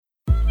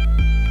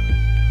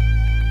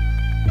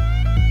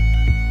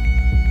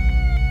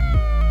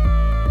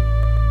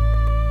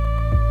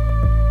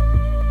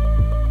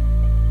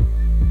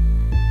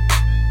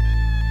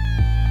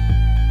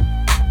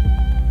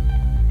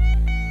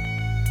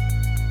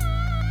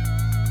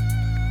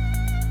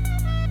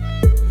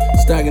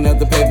Stacking up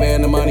the paper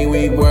and the money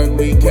we work,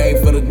 we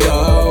came for the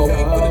dough.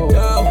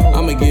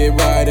 I'ma get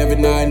right every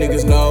night,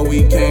 niggas know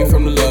we came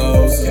from the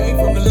lows.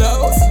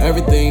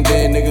 Everything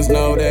big, niggas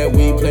know that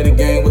we play the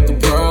game with the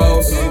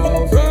pros.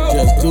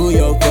 Just do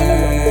your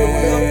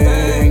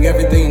thing,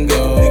 everything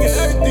goes.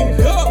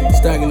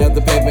 Stacking up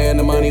the paper and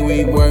the money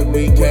we work,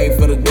 we came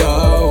for the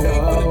dough.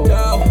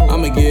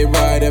 I'ma get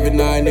right every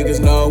night, niggas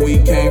know we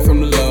came from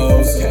the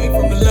lows.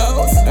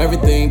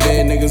 Everything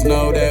big, niggas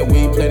know that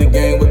we play the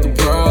game with the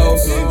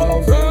pros.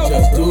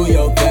 Just do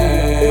your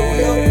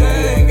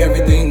thing,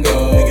 everything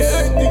goes.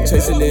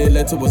 Chasing it,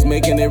 led to us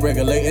making it,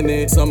 regulating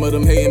it. Some of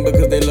them hating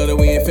because they love that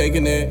we ain't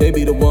faking it. They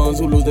be the ones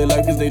who lose their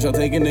life cause they try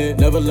taking it.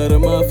 Never let a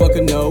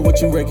motherfucker know what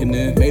you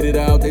reckoning. Made it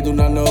out, they do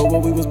not know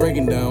what we was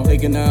breaking down.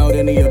 Taking out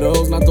any of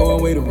those, not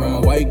throwing weight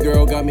around. White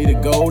girl got me the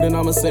gold and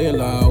I'ma say it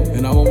loud.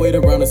 And I'ma wait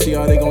around and see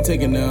how they gon'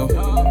 take it now.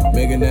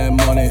 Making that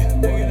money,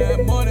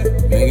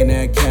 making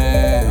that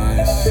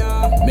cash,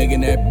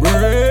 making that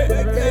bread,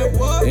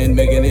 and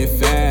making it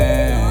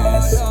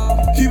fast.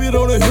 Keep it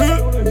on the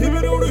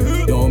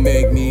hip, don't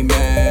make me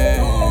mad.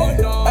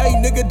 Hey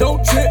nigga,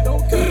 don't trip,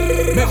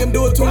 make him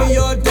do a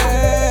 20-yard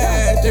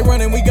dash. They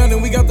running, we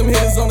gunning, we got them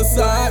hitters on the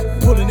side.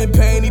 Pulling in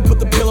pain, he put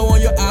the pillow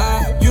on your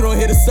eye. You don't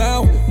hear the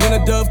sound when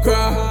a dove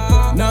cry.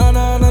 Nah,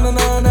 nah, nah, nah,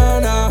 nah, nah,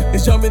 nah.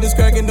 It's jumping, it's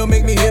cracking, don't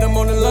make me hit him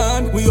on the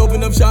line. We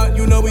open up shop,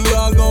 you know we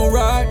all gon'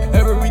 ride.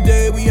 Every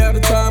day we have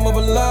the time of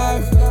a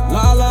life.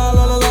 La la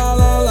la la la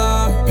la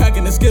la.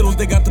 Packing the Skittles,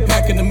 they got the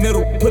pack in the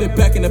middle. Put it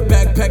back in the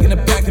backpack in the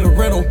back of the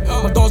rental.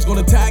 My dogs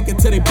gonna attack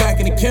until they back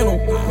in the kennel.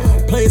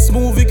 Play it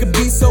smooth, it could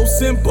be so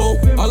simple.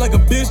 I like a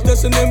bitch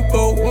that's an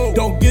info.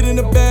 Don't get in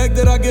the bag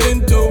that I get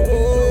into.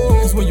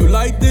 Cause when you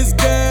light this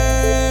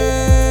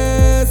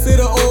gas,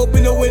 it'll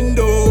open the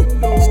window.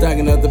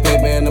 Stacking up the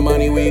paper and the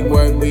money we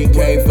work, we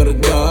came for the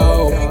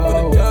dough.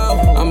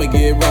 I'ma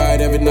get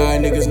right every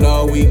night, niggas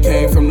know we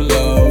came from the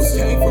lows.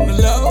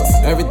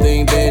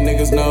 Everything big,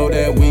 niggas know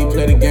that we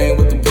play the game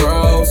with the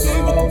pros.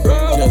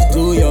 Just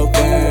do your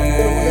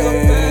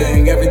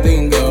thing,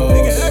 everything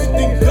goes.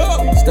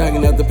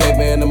 Stacking up the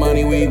paper and the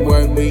money we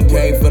work, we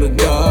came for the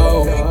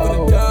dough.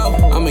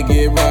 I'ma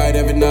get right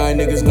every night,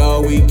 niggas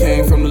know we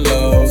came from the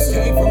lows.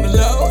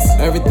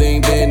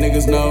 Everything big,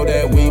 niggas know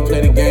that we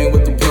play the game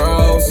with the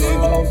pros.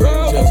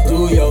 Just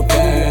do your thing.